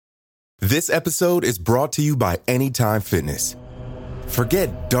This episode is brought to you by Anytime Fitness.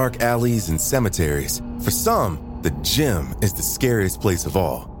 Forget dark alleys and cemeteries. For some, the gym is the scariest place of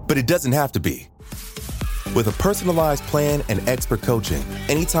all, but it doesn't have to be. With a personalized plan and expert coaching,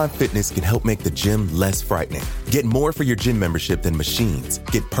 Anytime Fitness can help make the gym less frightening. Get more for your gym membership than machines.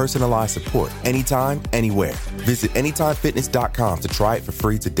 Get personalized support anytime, anywhere. Visit AnytimeFitness.com to try it for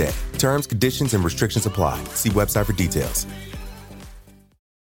free today. Terms, conditions, and restrictions apply. See website for details.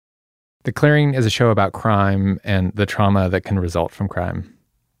 The Clearing is a show about crime and the trauma that can result from crime.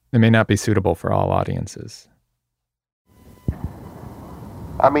 It may not be suitable for all audiences.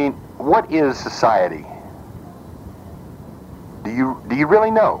 I mean, what is society? Do you really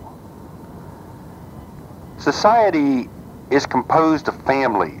know? Society is composed of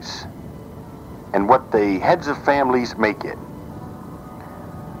families and what the heads of families make it.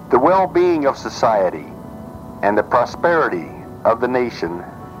 The well-being of society and the prosperity of the nation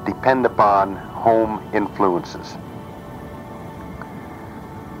depend upon home influences.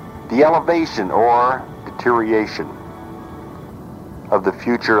 The elevation or deterioration of the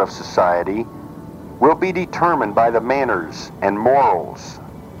future of society will be determined by the manners and morals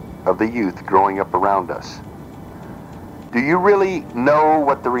of the youth growing up around us. Do you really know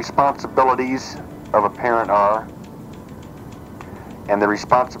what the responsibilities of a parent are and the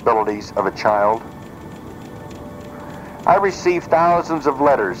responsibilities of a child? I receive thousands of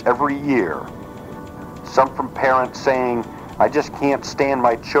letters every year, some from parents saying, "I just can't stand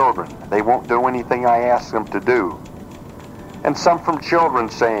my children. They won't do anything I ask them to do." And some from children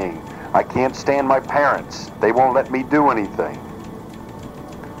saying, "I can't stand my parents. They won't let me do anything."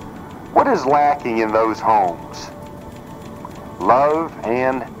 What is lacking in those homes? Love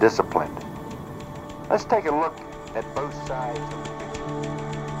and discipline. Let's take a look at both sides of the picture.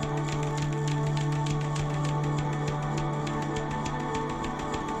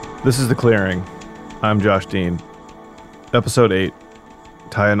 This is The Clearing. I'm Josh Dean. Episode 8,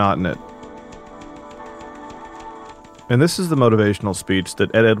 Tie a Knot in It. And this is the motivational speech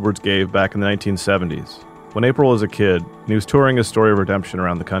that Ed Edwards gave back in the 1970s, when April was a kid and he was touring his story of redemption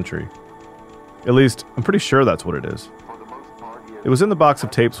around the country. At least, I'm pretty sure that's what it is. It was in the box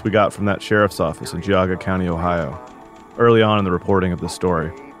of tapes we got from that sheriff's office in Geauga County, Ohio, early on in the reporting of this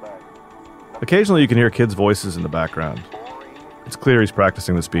story. Occasionally you can hear kids' voices in the background. It's clear he's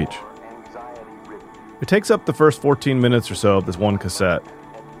practicing the speech. It takes up the first 14 minutes or so of this one cassette.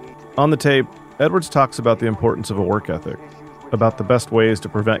 On the tape, Edwards talks about the importance of a work ethic, about the best ways to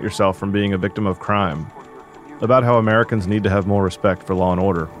prevent yourself from being a victim of crime, about how Americans need to have more respect for law and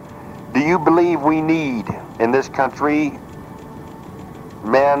order. Do you believe we need, in this country,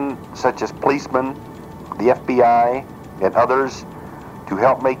 men such as policemen, the FBI, and others to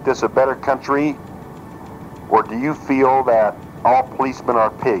help make this a better country? Or do you feel that all policemen are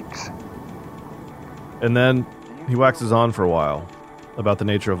pigs? And then he waxes on for a while about the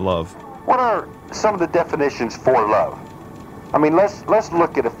nature of love. What are some of the definitions for love? I mean, let's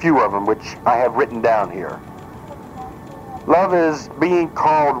look at a few of them, which I have written down here. Love is being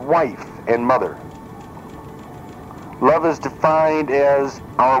called wife and mother. Love is defined as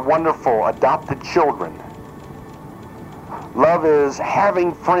our wonderful adopted children. Love is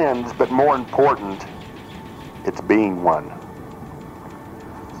having friends, but more important, it's being one.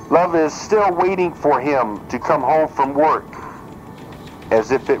 Love is still waiting for him to come home from work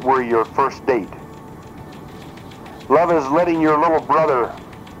as if it were your first date. Love is letting your little brother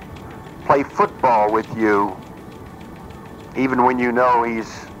play football with you even when you know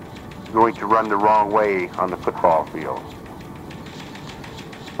he's going to run the wrong way on the football field.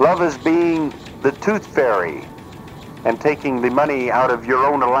 Love is being the tooth fairy and taking the money out of your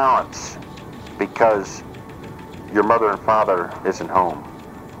own allowance because your mother and father isn't home.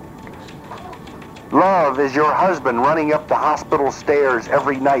 Love is your husband running up the hospital stairs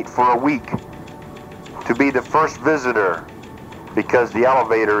every night for a week to be the first visitor because the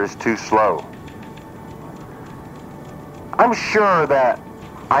elevator is too slow. I'm sure that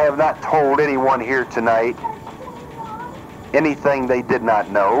I have not told anyone here tonight anything they did not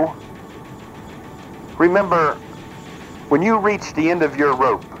know. Remember, when you reach the end of your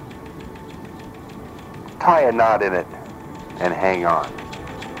rope, tie a knot in it and hang on.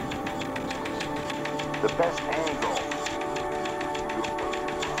 The best angle.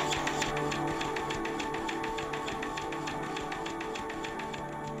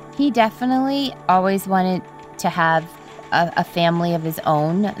 He definitely always wanted to have a family of his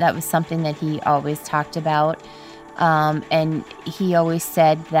own. That was something that he always talked about. And he always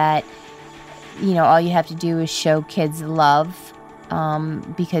said that, you know, all you have to do is show kids love,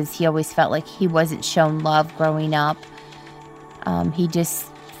 because he always felt like he wasn't shown love growing up. He just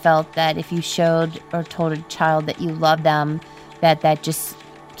felt that if you showed or told a child that you loved them, that just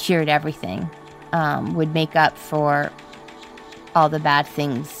cured everything, would make up for all the bad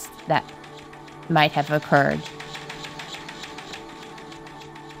things that might have occurred.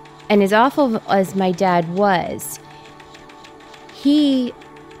 And as awful as my dad was,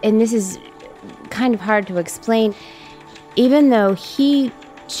 and this is kind of hard to explain, even though he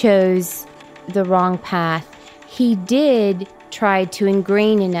chose the wrong path, he did try to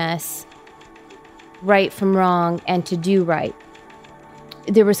ingrain in us right from wrong and to do right.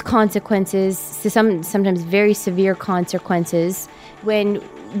 There was consequences, sometimes very severe consequences, when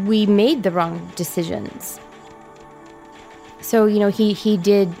we made the wrong decisions. So, he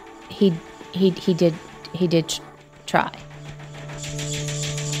did try.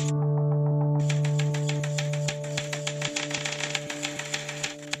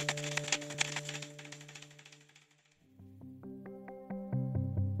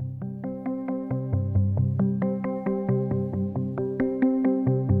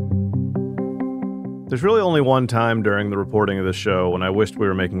 There's really only one time during the reporting of this show when I wished we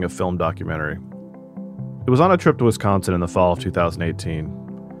were making a film documentary. It was on a trip to Wisconsin in the fall of 2018.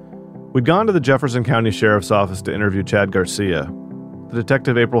 We'd gone to the Jefferson County Sheriff's Office to interview Chad Garcia, the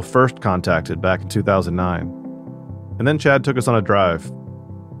detective April first contacted back in 2009. And then Chad took us on a drive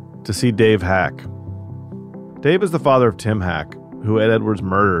to see Dave Hack. Dave is the father of Tim Hack, who Ed Edwards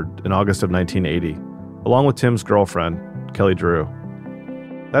murdered in August of 1980, along with Tim's girlfriend, Kelly Drew.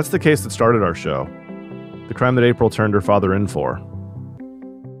 That's the case that started our show, the crime that April turned her father in for.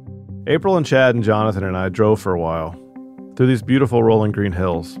 April and Chad and Jonathan and I drove for a while through these beautiful rolling green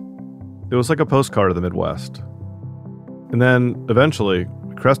hills. It was like a postcard of the Midwest. And then, eventually,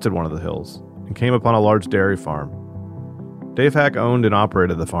 we crested one of the hills and came upon a large dairy farm. Dave Hack owned and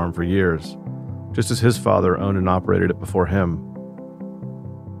operated the farm for years, just as his father owned and operated it before him.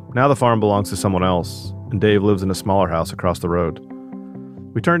 Now the farm belongs to someone else, and Dave lives in a smaller house across the road.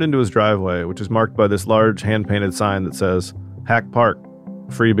 We turned into his driveway, which is marked by this large hand-painted sign that says, Hack Park,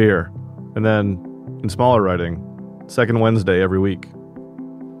 free beer, and then, in smaller writing, second Wednesday every week.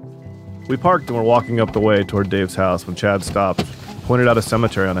 We parked and were walking up the way toward Dave's house when Chad stopped, pointed out a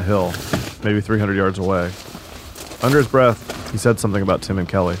cemetery on a hill, maybe 300 yards away. Under his breath, he said something about Tim and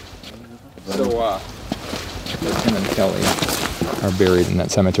Kelly. So, Tim and Kelly are buried in that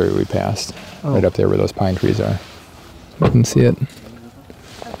cemetery we passed, right up there where those pine trees are. You can see it.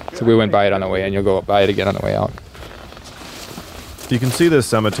 So we went by it on the way in. You'll go by it again on the way out. You can see this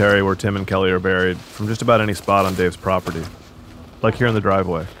cemetery where Tim and Kelly are buried from just about any spot on Dave's property, like here in the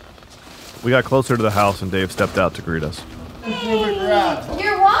driveway. We got closer to the house and Dave stepped out to greet us. Hey,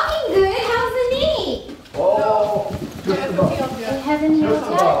 you're walking good. How's the knee? Oh, Heaven Hill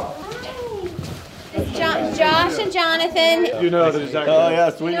Hotel. It's Josh and Jonathan. You know that exactly. oh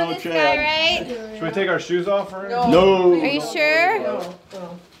yes, we You know this Chad. guy, right? Should we take our shoes off for him? No. Are you sure?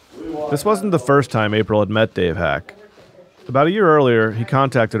 This wasn't the first time April had met Dave Hack. About a year earlier, he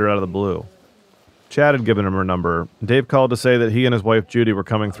contacted her out of the blue. Chad had given him her number, and Dave called to say that he and his wife Judy were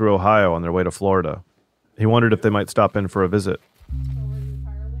coming through Ohio on their way to Florida. He wondered if they might stop in for a visit.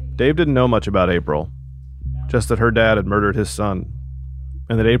 Dave didn't know much about April, just that her dad had murdered his son,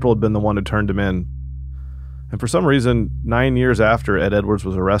 and that April had been the one who turned him in. And for some reason, 9 years after Ed Edwards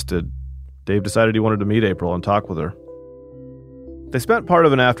was arrested, Dave decided he wanted to meet April and talk with her. They spent part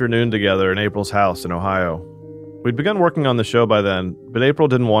of an afternoon together in April's house in Ohio. We'd begun working on the show by then, but April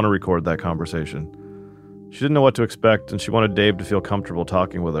didn't want to record that conversation. She didn't know what to expect, and she wanted Dave to feel comfortable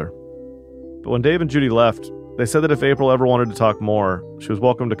talking with her. But when Dave and Judy left, they said that if April ever wanted to talk more, she was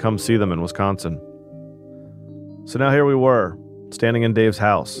welcome to come see them in Wisconsin. So now here we were, standing in Dave's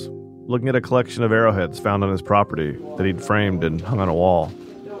house, looking at a collection of arrowheads found on his property that he'd framed and hung on a wall.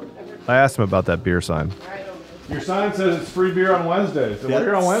 I asked him about that beer sign. Your sign says it's free beer on Wednesdays. So we're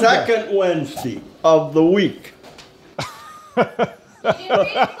here on Wednesday. Second Wednesday of the week. You didn't read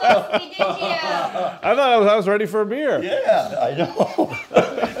it closely, did you? I thought I was ready for a beer. Yeah, I know.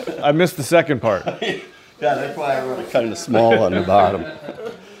 I missed the second part. Yeah, that's why I wrote it kind of small on the bottom.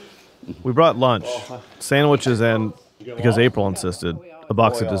 We brought lunch, sandwiches, and, because April insisted, a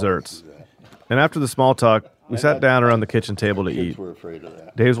box of desserts. And after the small talk, we sat down around the kitchen table to eat. We're afraid of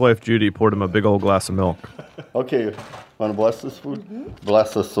that. Dave's wife, Judy, poured him a big old glass of milk. Okay, want to bless this food?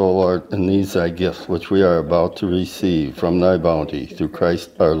 Bless us, O Lord, and these thy gifts, which we are about to receive from thy bounty, through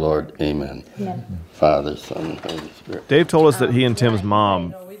Christ our Lord. Amen. Father, Son, and Holy Spirit. Dave told us that he and Tim's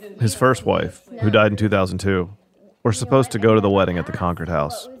mom, his first wife, who died in 2002, were supposed to go to the wedding at the Concord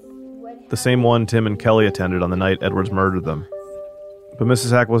House, the same one Tim and Kelly attended on the night Edwards murdered them. But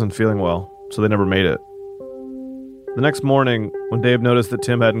Mrs. Hack wasn't feeling well, so they never made it. The next morning, when Dave noticed that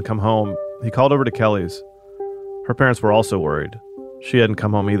Tim hadn't come home, he called over to Kelly's. Her parents were also worried. She hadn't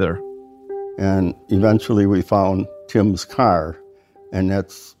come home either. And eventually we found Tim's car, and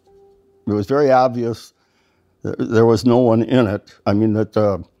it was very obvious that there was no one in it. I mean, that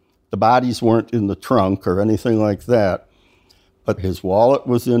the bodies weren't in the trunk or anything like that, but his wallet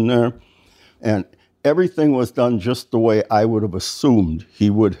was in there, and everything was done just the way I would have assumed he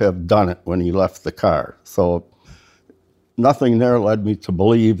would have done it when he left the car. So nothing there led me to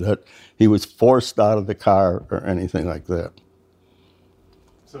believe that he was forced out of the car or anything like that.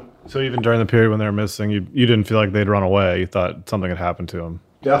 So even during the period when they were missing, you didn't feel like they'd run away. You thought something had happened to him.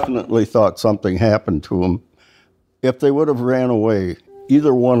 Definitely thought something happened to him. If they would have ran away,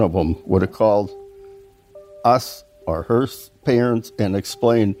 either one of them would have called us or her parents and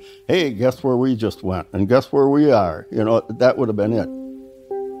explained, hey, guess where we just went? And guess where we are? You know, that would have been it.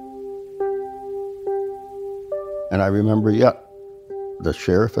 And I remember, the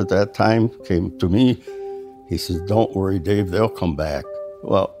sheriff at that time came to me. He says, don't worry, Dave, they'll come back.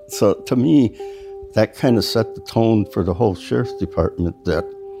 Well, so to me, that kind of set the tone for the whole sheriff's department that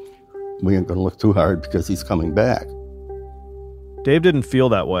we ain't going to look too hard because he's coming back. Dave didn't feel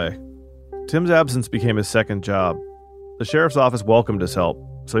that way. Tim's absence became his second job. The sheriff's office welcomed his help,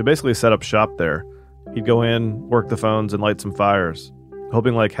 so he basically set up shop there. He'd go in, work the phones, and light some fires,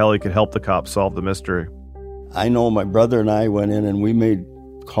 hoping like hell he could help the cops solve the mystery. I know my brother and I went in and we made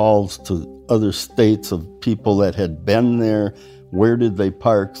calls to other states of people that had been there. Where did they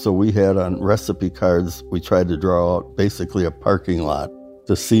park? So we had on recipe cards, we tried to draw out basically a parking lot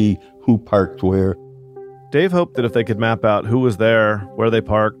to see who parked where. Dave hoped that if they could map out who was there, where they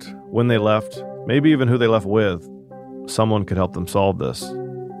parked, when they left, maybe even who they left with, someone could help them solve this.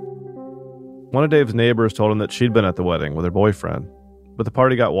 One of Dave's neighbors told him that she'd been at the wedding with her boyfriend, but the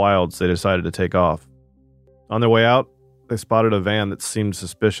party got wild, so they decided to take off. On their way out, they spotted a van that seemed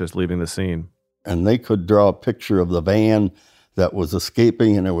suspicious leaving the scene. And they could draw a picture of the van that was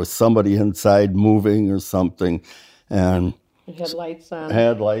escaping, and there was somebody inside moving or something. And it had lights on.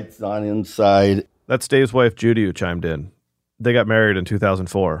 Had lights on inside. That's Dave's wife, Judy, who chimed in. They got married in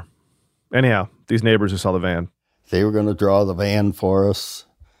 2004. Anyhow, these neighbors who saw the van. They were going to draw the van for us.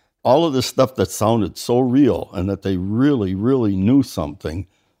 All of this stuff that sounded so real and that they really, really knew something,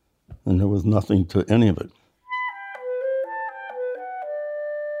 and there was nothing to any of it.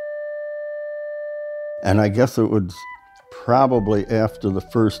 And I guess it was probably after the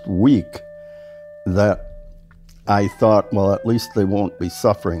first week that I thought, well, at least they won't be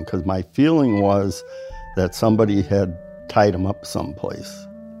suffering, because my feeling was that somebody had tied them up someplace.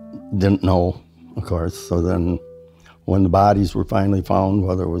 Didn't know, of course. So then when the bodies were finally found,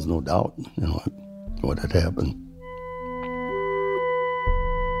 well, there was no doubt, what had happened.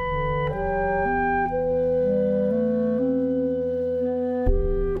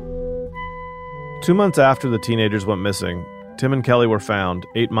 Two months after the teenagers went missing, Tim and Kelly were found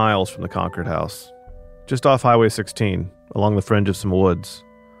 8 miles from the Concord house, just off Highway 16, along the fringe of some woods.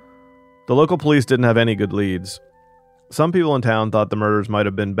 The local police didn't have any good leads. Some people in town thought the murders might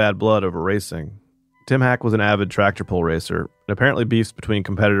have been bad blood over racing. Tim Hack was an avid tractor pull racer, and apparently beefs between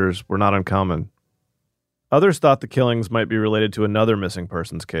competitors were not uncommon. Others thought the killings might be related to another missing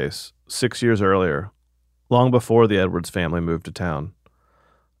persons case, 6 years earlier, long before the Edwards family moved to town.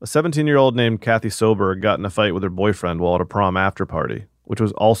 A 17-year-old named Kathy Soberg got in a fight with her boyfriend while at a prom after party, which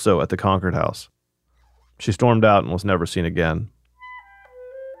was also at the Concord house. She stormed out and was never seen again.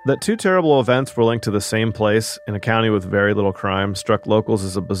 That two terrible events were linked to the same place in a county with very little crime struck locals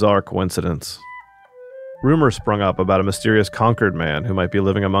as a bizarre coincidence. Rumors sprung up about a mysterious Concord man who might be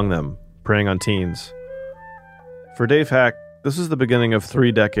living among them, preying on teens. For Dave Hack, this was the beginning of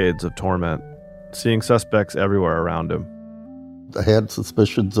 3 decades of torment, seeing suspects everywhere around him. I had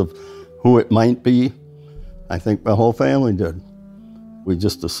suspicions of who it might be. I think my whole family did. We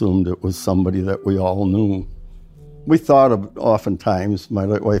just assumed it was somebody that we all knew. We thought of, oftentimes, my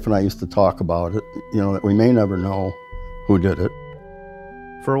wife and I used to talk about it, that we may never know who did it.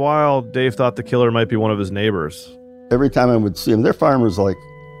 For a while, Dave thought the killer might be one of his neighbors. Every time I would see them, they're farmers like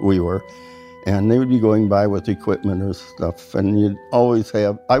we were, and they would be going by with equipment or stuff, and you'd always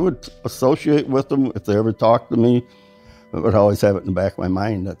have, I would associate with them if they ever talked to me. I would always have it in the back of my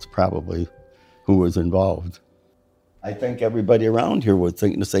mind, that's probably who was involved. I think everybody around here was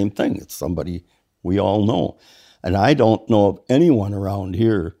thinking the same thing. It's somebody we all know. And I don't know of anyone around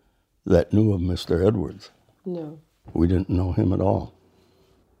here that knew of Mr. Edwards. No. We didn't know him at all.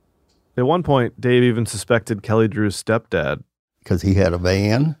 At one point, Dave even suspected Kelly Drew's stepdad. Because he had a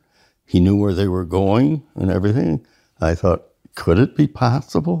van, he knew where they were going and everything. I thought, could it be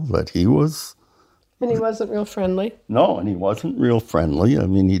possible that he was And he wasn't real friendly. No, and he wasn't real friendly. I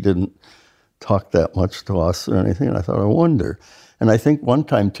mean, he didn't talk that much to us or anything. And I thought, I wonder. And I think one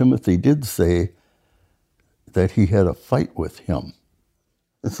time Timothy did say that he had a fight with him.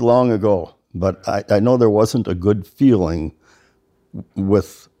 It's long ago, but I know there wasn't a good feeling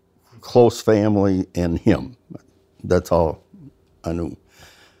with close family and him. That's all I knew.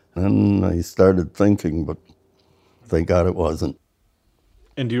 And I started thinking, but thank God it wasn't.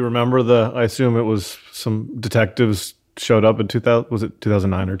 And do you remember I assume it was some detectives showed up in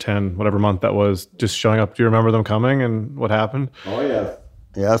 2009 or 10, whatever month that was, just showing up. Do you remember them coming and what happened? Oh, yes.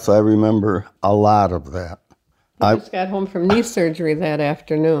 Yes, I remember a lot of that. I just got home from knee surgery that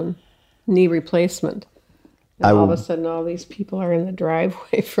afternoon, knee replacement. And all of a sudden, all these people are in the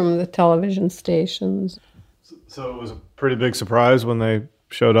driveway from the television stations. So it was a pretty big surprise when they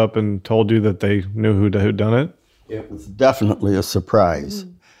showed up and told you that they knew who'd done it? It was definitely a surprise.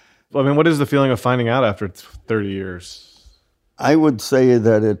 I mean, what is the feeling of finding out after 30 years? I would say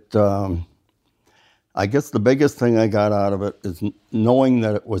that I guess the biggest thing I got out of it is knowing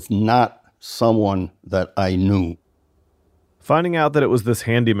that it was not someone that I knew. Finding out that it was this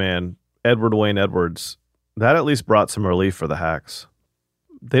handyman, Edward Wayne Edwards, that at least brought some relief for the Hacks.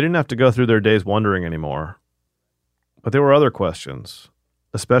 They didn't have to go through their days wondering anymore. But there were other questions,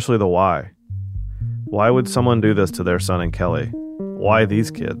 especially the why. Why would someone do this to their son and Kelly? Why these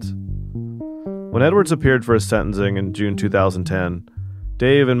kids? When Edwards appeared for his sentencing in June 2010,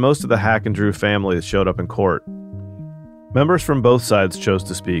 Dave and most of the Hack and Drew families showed up in court. Members from both sides chose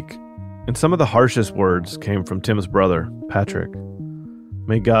to speak, and some of the harshest words came from Tim's brother, Patrick.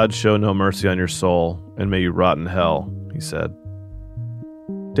 "May God show no mercy on your soul, and may you rot in hell," he said.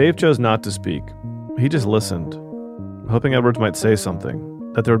 Dave chose not to speak. He just listened, hoping Edwards might say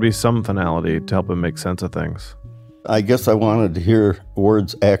something, that there would be some finality to help him make sense of things. I guess I wanted to hear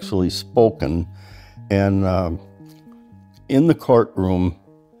words actually spoken. And in the courtroom,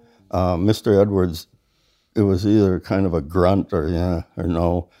 Mr. Edwards, it was either kind of a grunt or yeah or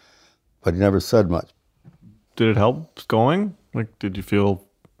no, but he never said much. Did it help going? Like, did you feel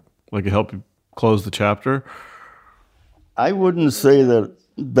like it helped you close the chapter? I wouldn't say that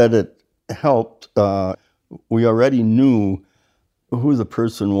it helped. We already knew who the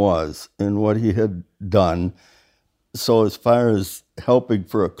person was and what he had done. So as far as helping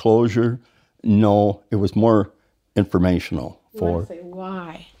for a closure, no, it was more informational. You want to say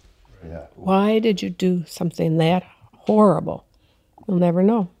why? Yeah. Why did you do something that horrible? You'll never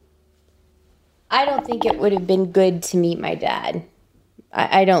know. I don't think it would have been good to meet my dad.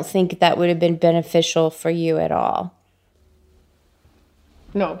 I don't think that would have been beneficial for you at all.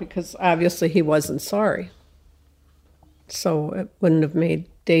 No, because obviously he wasn't sorry. So it wouldn't have made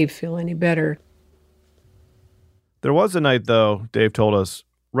Dave feel any better. There was a night, though, Dave told us,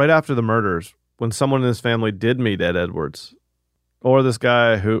 right after the murders, when someone in his family did meet Ed Edwards. Or this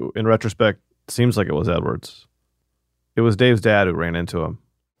guy who, in retrospect, seems like it was Edwards. It was Dave's dad who ran into him.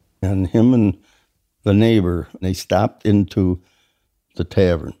 And him and the neighbor, they stopped into the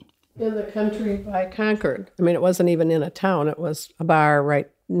tavern. In the country by Concord. I mean, it wasn't even in a town. It was a bar right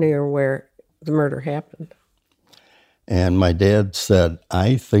near where the murder happened. And my dad said,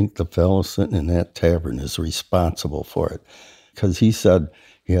 I think the fellow sitting in that tavern is responsible for it. Because he said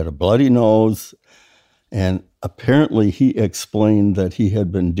he had a bloody nose, and apparently he explained that he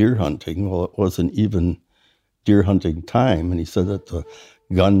had been deer hunting. Well, it wasn't even deer hunting time. And he said that the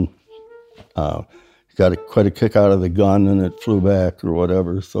gun, got quite a kick out of the gun and it flew back or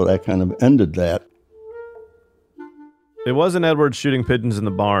whatever. So that kind of ended that. It wasn't Edwards shooting pigeons in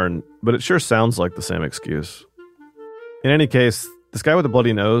the barn, but it sure sounds like the same excuse. In any case, this guy with a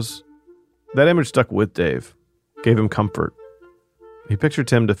bloody nose, that image stuck with Dave, gave him comfort. He pictured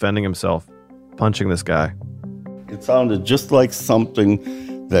Tim defending himself, punching this guy. It sounded just like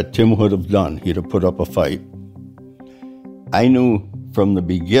something that Tim would have done. He'd have put up a fight. I knew from the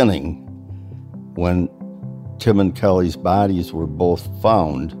beginning, when Tim and Kelly's bodies were both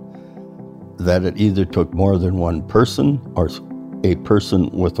found, that it either took more than one person or a person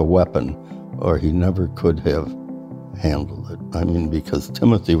with a weapon, or he never could have handled it. I mean, because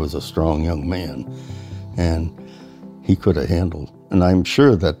Timothy was a strong young man, and he could have handled. And I'm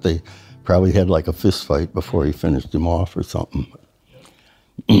sure that they probably had like a fist fight before he finished him off or something.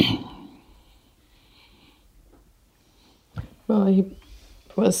 Well,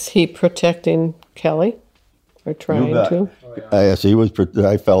 was he protecting Kelly, or trying to? Yes, he was.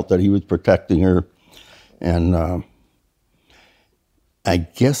 I felt that he was protecting her, and I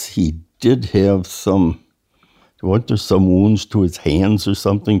guess he did have some. Weren't there some wounds to his hands or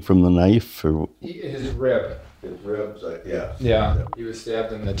something from the knife? Or his rib. His ribs, yeah. Yeah, he was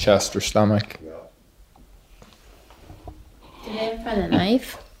stabbed in the chest or stomach. Yeah. Can't find a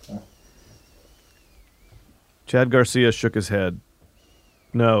knife. Chad Garcia shook his head.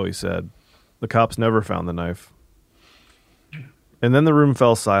 No, he said. The cops never found the knife. And then the room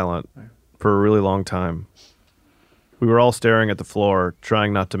fell silent for a really long time. We were all staring at the floor,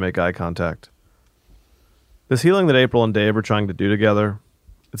 trying not to make eye contact. This healing that April and Dave are trying to do together,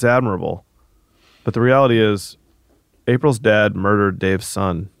 it's admirable. But the reality is, April's dad murdered Dave's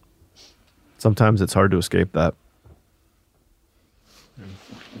son. Sometimes it's hard to escape that.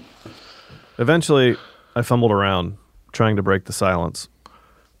 Eventually, I fumbled around, trying to break the silence.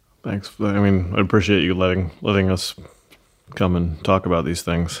 Thanks. I mean, I appreciate you letting us come and talk about these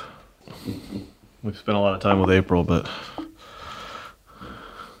things. We've spent a lot of time with April, but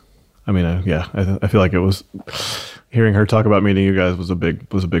I mean, I feel like it was hearing her talk about meeting you guys was a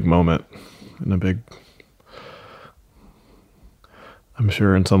big moment, and a big. I'm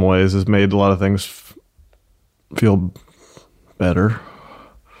sure in some ways has made a lot of things feel better.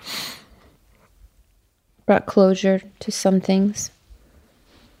 Brought closure to some things.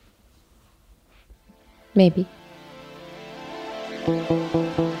 Maybe.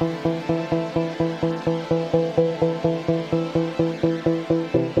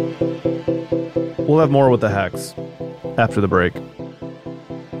 We'll have more with the Hacks after the break.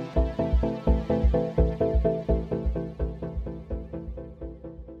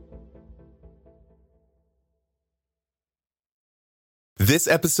 This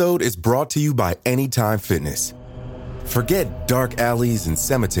episode is brought to you by Anytime Fitness. Forget dark alleys and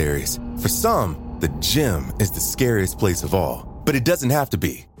cemeteries. For some, the gym is the scariest place of all, but it doesn't have to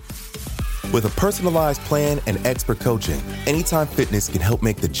be. With a personalized plan and expert coaching, Anytime Fitness can help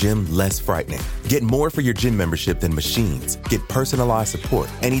make the gym less frightening. Get more for your gym membership than machines. Get personalized support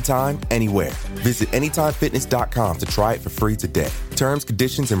anytime, anywhere. Visit AnytimeFitness.com to try it for free today. Terms,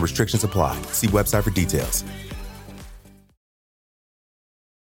 conditions, and restrictions apply. See website for details.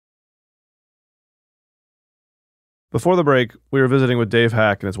 Before the break, we were visiting with Dave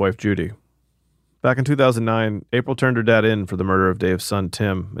Hack and his wife Judy. Back in 2009, April turned her dad in for the murder of Dave's son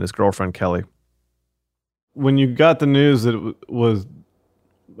Tim and his girlfriend Kelly. When you got the news that it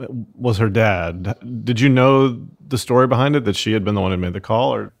was her dad, did you know the story behind it, that she had been the one who made the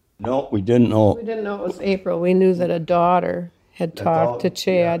call? Or No, we didn't know. We didn't know it was April. We knew that a daughter had talked to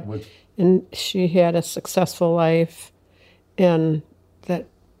Chad, and she had a successful life, and that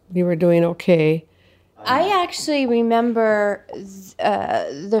we were doing okay. I actually remember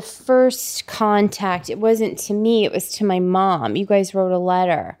the first contact. It wasn't to me, it was to my mom. You guys wrote a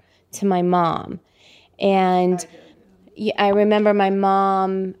letter to my mom. And I remember my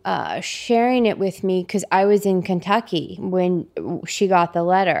mom sharing it with me because I was in Kentucky when she got the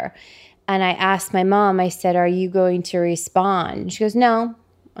letter. And I asked my mom, I said, "Are you going to respond?" She goes, "No."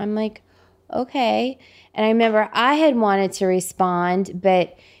 I'm like, okay. And I remember I had wanted to respond,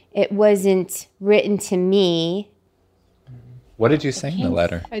 but it wasn't written to me. What did you say in the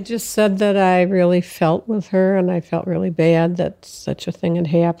letter? I just said that I really felt with her, and I felt really bad that such a thing had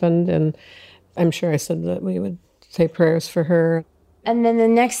happened. And I'm sure I said that we would say prayers for her. And then the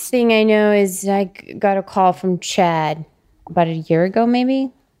next thing I know is I got a call from Chad about a year ago,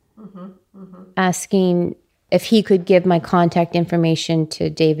 maybe, asking if he could give my contact information to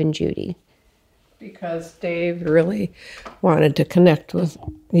Dave and Judy. Because Dave really wanted to connect with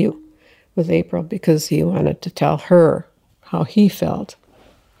you, with April, because he wanted to tell her how he felt.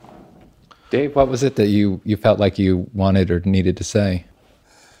 Dave, what was it that you felt like you wanted or needed to say?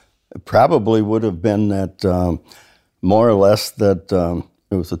 It probably would have been that, more or less, that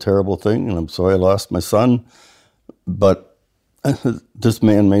it was a terrible thing, and I'm sorry I lost my son, but this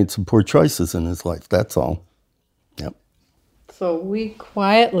man made some poor choices in his life, that's all. Yep. So we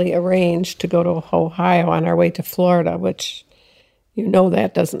quietly arranged to go to Ohio on our way to Florida, which,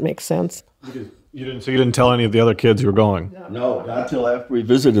 that doesn't make sense. you didn't tell any of the other kids you were going? No, not till after we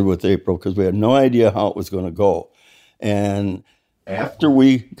visited with April, because we had no idea how it was going to go. And after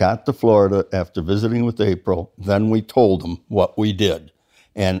we got to Florida, after visiting with April, then we told them what we did.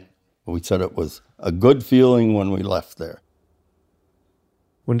 And we said it was a good feeling when we left there.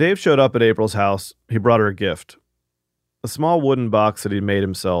 When Dave showed up at April's house, he brought her a gift. A small wooden box that he'd made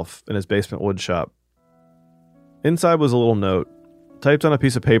himself in his basement wood shop. Inside was a little note, typed on a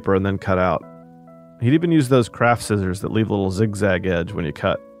piece of paper and then cut out. He'd even used those craft scissors that leave a little zigzag edge when you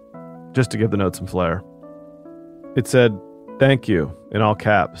cut, just to give the note some flair. It said, "Thank you," in all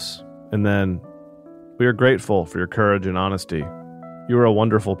caps, and then, "We are grateful for your courage and honesty. You are a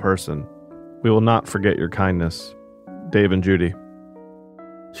wonderful person. We will not forget your kindness. Dave and Judy."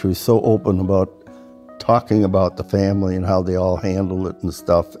 She was so open about talking about the family and how they all handled it and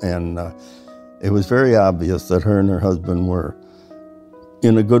stuff, and it was very obvious that her and her husband were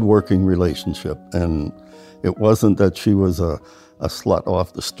in a good working relationship. And it wasn't that she was a slut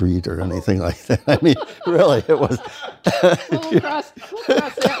off the street or anything like that. I mean, really, it was. We'll cross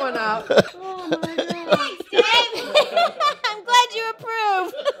that one out. Oh, my God. I'm glad you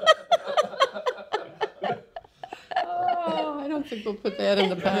approve. Oh, I don't think we'll put that in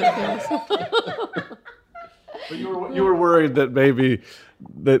the podcast. But you were worried that maybe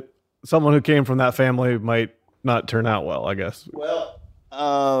that someone who came from that family might not turn out well, I guess. Well,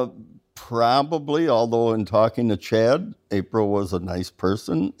 probably, although in talking to Chad, April was a nice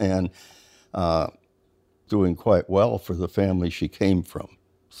person and doing quite well for the family she came from.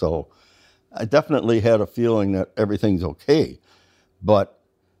 So I definitely had a feeling that everything's okay. But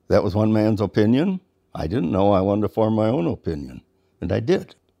that was one man's opinion. I didn't know. I wanted to form my own opinion, and I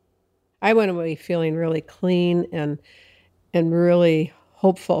did. I went away feeling really clean and really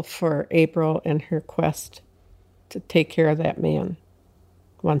hopeful for April and her quest to take care of that man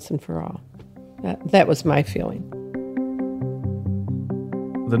once and for all. That was my feeling.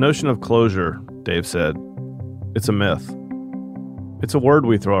 The notion of closure, Dave said, it's a myth. It's a word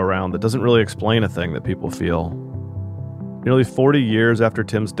we throw around that doesn't really explain a thing that people feel. Nearly 40 years after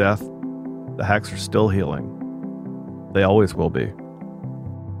Tim's death, the Hacks are still healing. They always will be.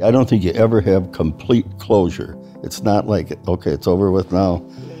 I don't think you ever have complete closure. It's not like, okay, it's over with now.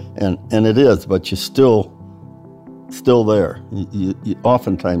 And it is, but you're still there. You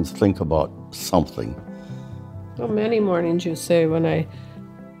oftentimes think about something. Well, many mornings you say when I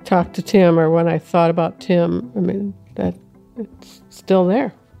talked to Tim or when I thought about Tim, I mean, that it's still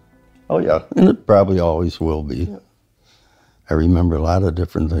there. Oh, yeah, and it probably always will be. Yeah. I remember a lot of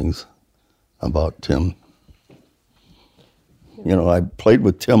different things about Tim. You know, I played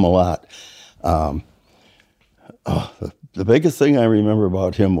with Tim a lot. The biggest thing I remember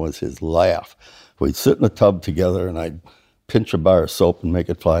about him was his laugh. We'd sit in a tub together, and I'd pinch a bar of soap and make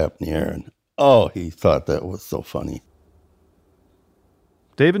it fly up in the air. And, he thought that was so funny.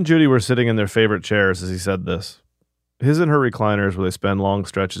 Dave and Judy were sitting in their favorite chairs as he said this. His and her recliners where they spend long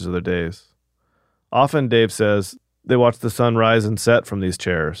stretches of their days. Often, Dave says, they watch the sun rise and set from these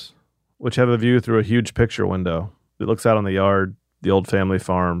chairs, which have a view through a huge picture window. It looks out on the yard, the old family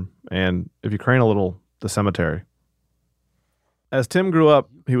farm, and, if you crane a little, the cemetery. As Tim grew up,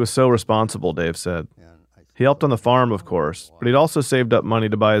 he was so responsible, Dave said. He helped on the farm, of course, but he'd also saved up money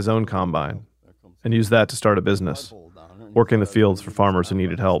to buy his own combine and used that to start a business, working the fields for farmers who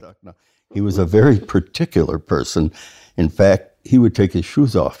needed help. He was a very particular person. In fact, he would take his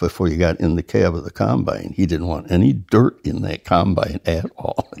shoes off before you got in the cab of the combine. He didn't want any dirt in that combine at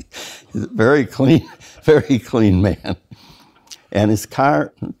all. He's a very clean man. And his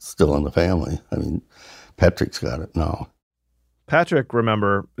car, it's still in the family. I mean, Patrick's got it now. Patrick,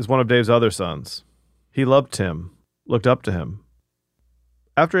 remember, is one of Dave's other sons. He loved Tim, looked up to him.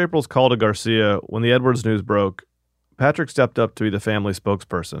 After April's call to Garcia, when the Edwards news broke, Patrick stepped up to be the family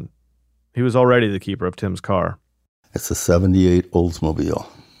spokesperson. He was already the keeper of Tim's car. It's a 78 Oldsmobile.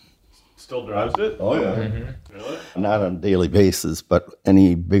 Still drives it? Oh, yeah. Mm-hmm. Really? Not on a daily basis, but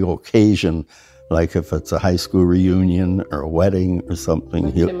any big occasion, like if it's a high school reunion or a wedding or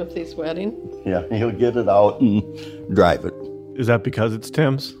something. Timothy's wedding? Yeah, he'll get it out and drive it. Is that because it's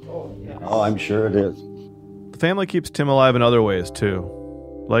Tim's? Oh, yeah. Oh, I'm sure it is. The family keeps Tim alive in other ways, too.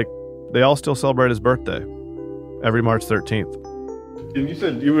 Like, they all still celebrate his birthday, every March 13th. And you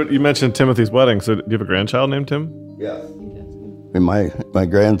said you mentioned Timothy's wedding, so do you have a grandchild named Tim? Yes. And my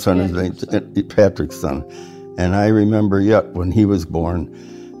grandson is named Patrick's son. And I remember yet when he was born,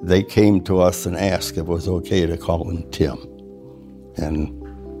 they came to us and asked if it was okay to call him Tim.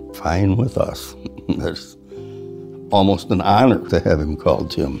 And fine with us. There's almost an honor to have him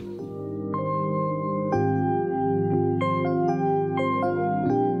called Tim.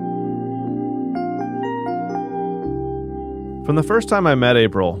 From the first time I met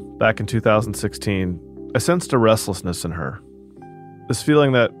April, back in 2016, I sensed a restlessness in her. This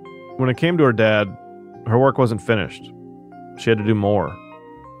feeling that when it came to her dad, her work wasn't finished. She had to do more.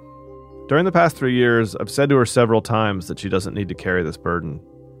 During the past 3 years, I've said to her several times that she doesn't need to carry this burden.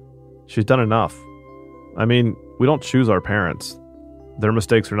 She's done enough. I mean, we don't choose our parents. Their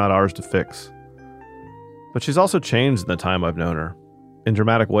mistakes are not ours to fix. But she's also changed in the time I've known her, in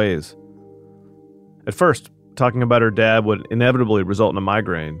dramatic ways. At first, talking about her dad would inevitably result in a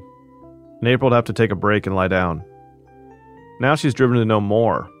migraine, and April would have to take a break and lie down. Now she's driven to know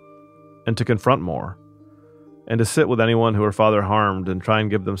more, and to confront more, and to sit with anyone who her father harmed and try and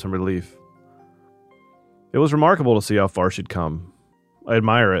give them some relief. It was remarkable to see how far she'd come. I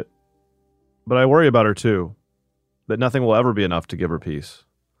admire it, but I worry about her too, that nothing will ever be enough to give her peace.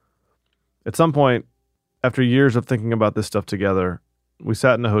 At some point, after years of thinking about this stuff together, we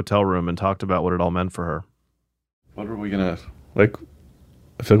sat in a hotel room and talked about what it all meant for her. What are we going to, like,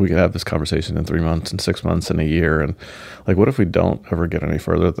 I feel like we could have this conversation in 3 months and 6 months and a year. And, like, what if we don't ever get any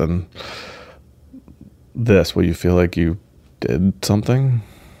further than this? Will you feel like you did something?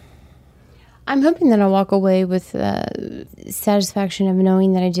 I'm hoping that I'll walk away with satisfaction of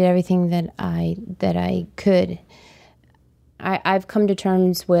knowing that I did everything that I could. I've come to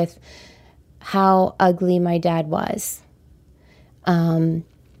terms with how ugly my dad was.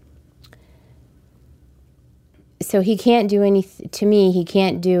 So he can't do anything to me. He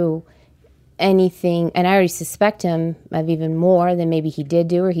can't do anything, and I already suspect him of even more than maybe he did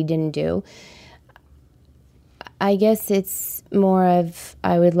do or he didn't do. I guess it's more of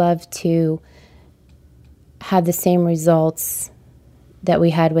I would love to have the same results that we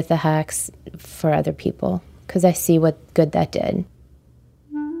had with the hacks for other people, because I see what good that did.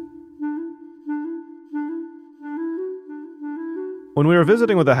 When we were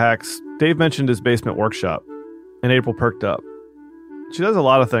visiting with the Hacks, Dave mentioned his basement workshop, and April perked up. She does a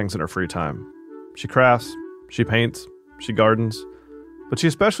lot of things in her free time. She crafts, she paints, she gardens, but she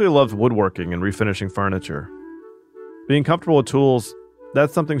especially loves woodworking and refinishing furniture. Being comfortable with tools,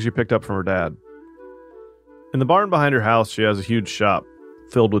 that's something she picked up from her dad. In the barn behind her house, she has a huge shop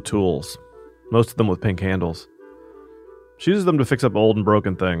filled with tools, most of them with pink handles. She uses them to fix up old and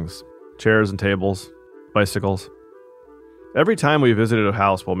broken things, chairs and tables, bicycles. Every time we visited a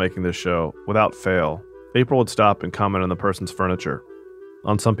house while making this show, without fail, April would stop and comment on the person's furniture,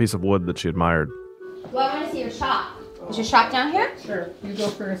 on some piece of wood that she admired. Well, I want to see your shop. Is your shop down here? Sure. You go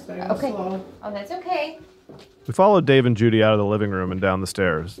first. Okay. Oh, that's okay. We followed Dave and Judy out of the living room and down the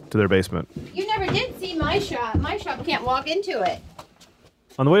stairs to their basement. You never did see my shop. My shop can't walk into it.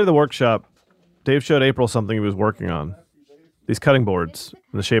 On the way to the workshop, Dave showed April something he was working on. These cutting boards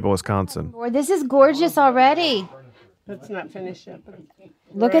in the shape of Wisconsin. Boy, this is gorgeous already. It's not finished yet.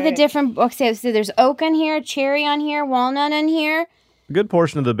 Look at the different books. So there's oak on here, cherry on here, walnut on here. A good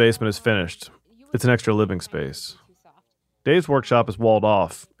portion of the basement is finished. It's an extra living space. Dave's workshop is walled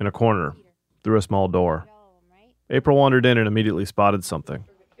off in a corner through a small door. April wandered in and immediately spotted something.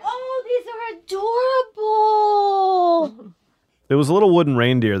 Oh, these are adorable. It was a little wooden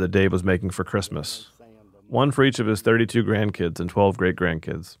reindeer that Dave was making for Christmas. One for each of his 32 grandkids and 12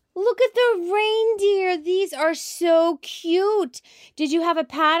 great-grandkids. Look at the reindeer. These are so cute. Did you have a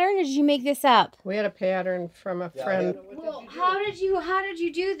pattern or did you make this up? We had a pattern from a friend. Well, how did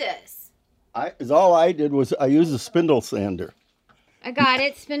you do this? All I did was I used a spindle sander. I got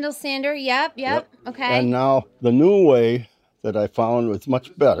it. Spindle sander. Yep. Okay. And now the new way that I found was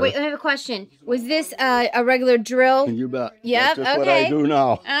much better. Wait, I have a question. Was this a regular drill? You bet. Yep, That's just what I do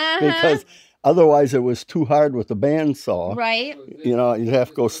now. Because otherwise it was too hard with the bandsaw. Right. You know, you'd have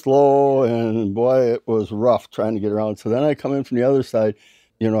to go slow, and boy, it was rough trying to get around. So then I come in from the other side,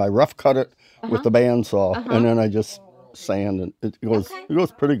 I rough cut it with the bandsaw, and then I just sand, and it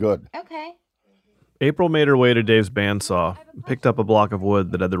goes pretty good. Okay. April made her way to Dave's bandsaw and picked up a block of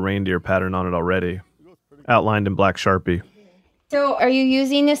wood that had the reindeer pattern on it already, outlined in black Sharpie. So are you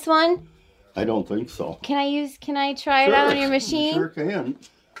using this one? I don't think so. Can I try it out on your machine? Sure can.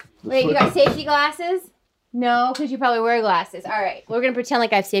 Wait, you got safety glasses? No, because you probably wear glasses. All right, we're going to pretend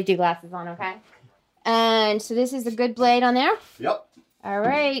like I have safety glasses on, okay? And so this is a good blade on there? Yep. All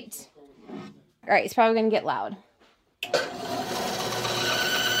right. All right, it's probably going to get loud.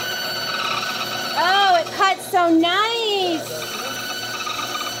 Oh, it cuts so nice.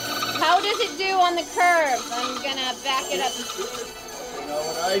 How does it do on the curve? I'm going to back it up.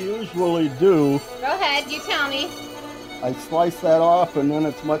 What I usually do... Go ahead, you tell me. I slice that off, and then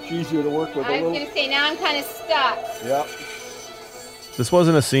it's much easier to work with I was going to say, now I'm kind of stuck. Yep. This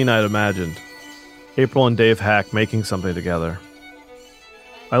wasn't a scene I'd imagined. April and Dave Hack making something together.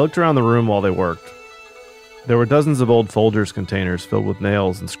 I looked around the room while they worked. There were dozens of old Folgers containers filled with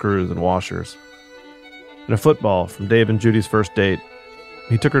nails and screws and washers. And a football from Dave and Judy's first date.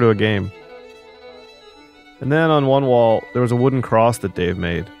 He took her to a game. And then on one wall, there was a wooden cross that Dave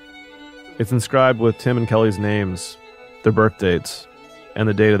made. It's inscribed with Tim and Kelly's names, their birth dates, and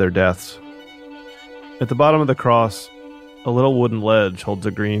the date of their deaths. At the bottom of the cross, a little wooden ledge holds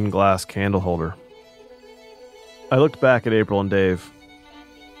a green glass candle holder. I looked back at April and Dave.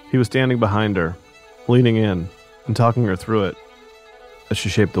 He was standing behind her, leaning in and talking her through it as she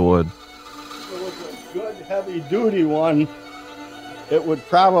shaped the wood. If it was a good heavy-duty one, it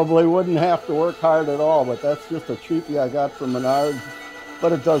wouldn't have to work hard at all, but that's just a cheapie I got from Menards,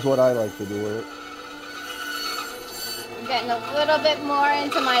 but it does what I like to do with it. I'm getting a little bit more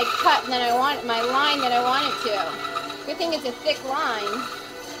into my cut than I want, my line than I want it to. Good thing it's a thick line.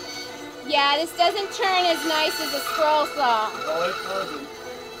 Yeah, this doesn't turn as nice as a scroll saw. Oh, it doesn't.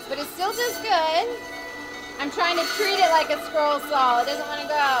 But it still does good. I'm trying to treat it like a scroll saw. It doesn't want to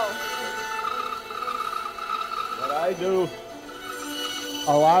go. What I do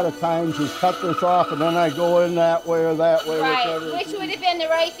a lot of times is cut this off and then I go in that way or that way. Right, which would have been the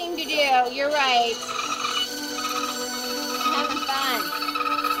right thing to do. You're right. I'm having fun.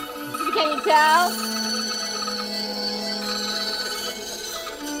 Can you tell?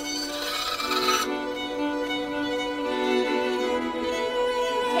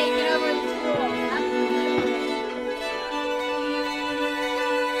 Taking over the tools.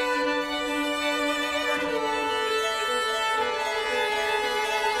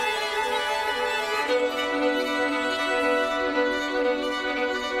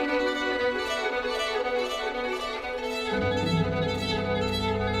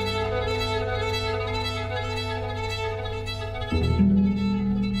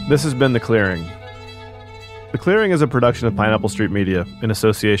 This has been The Clearing. The Clearing is a production of Pineapple Street Media in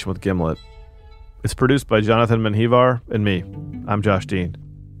association with Gimlet. It's produced by Jonathan Menjivar and me. I'm Josh Dean.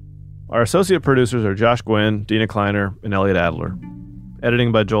 Our associate producers are Josh Gwynn, Dina Kleiner, and Elliot Adler.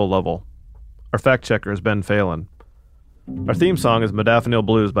 Editing by Joel Lovell. Our fact checker is Ben Phelan. Our theme song is Modafinil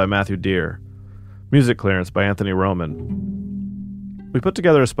Blues by Matthew Deere. Music clearance by Anthony Roman. We put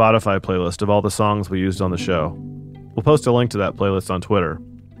together a Spotify playlist of all the songs we used on the show. We'll post a link to that playlist on Twitter.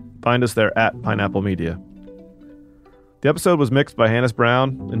 Find us there at Pineapple Media. The episode was mixed by Hannes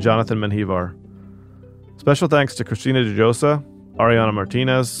Brown and Jonathan Menjivar. Special thanks to Christina DeJosa, Ariana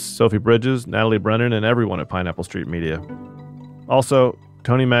Martinez, Sophie Bridges, Natalie Brennan, and everyone at Pineapple Street Media. Also,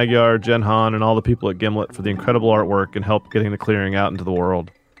 Tony Magyar, Jen Hahn, and all the people at Gimlet for the incredible artwork and help getting The Clearing out into the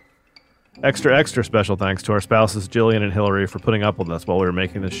world. Extra special thanks to our spouses Jillian and Hillary for putting up with us while we were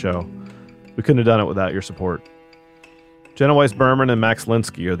making this show. We couldn't have done it without your support. Jenna Weiss-Berman and Max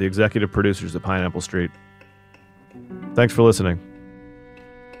Linsky are the executive producers at Pineapple Street. Thanks for listening.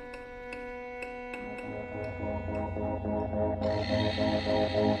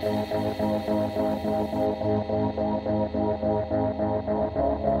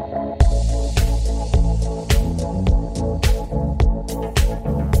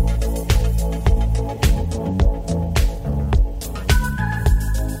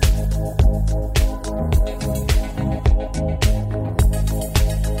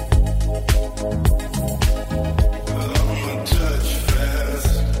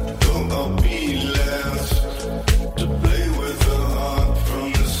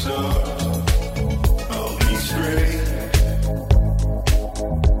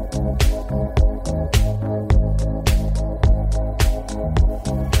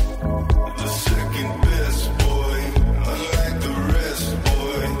 Second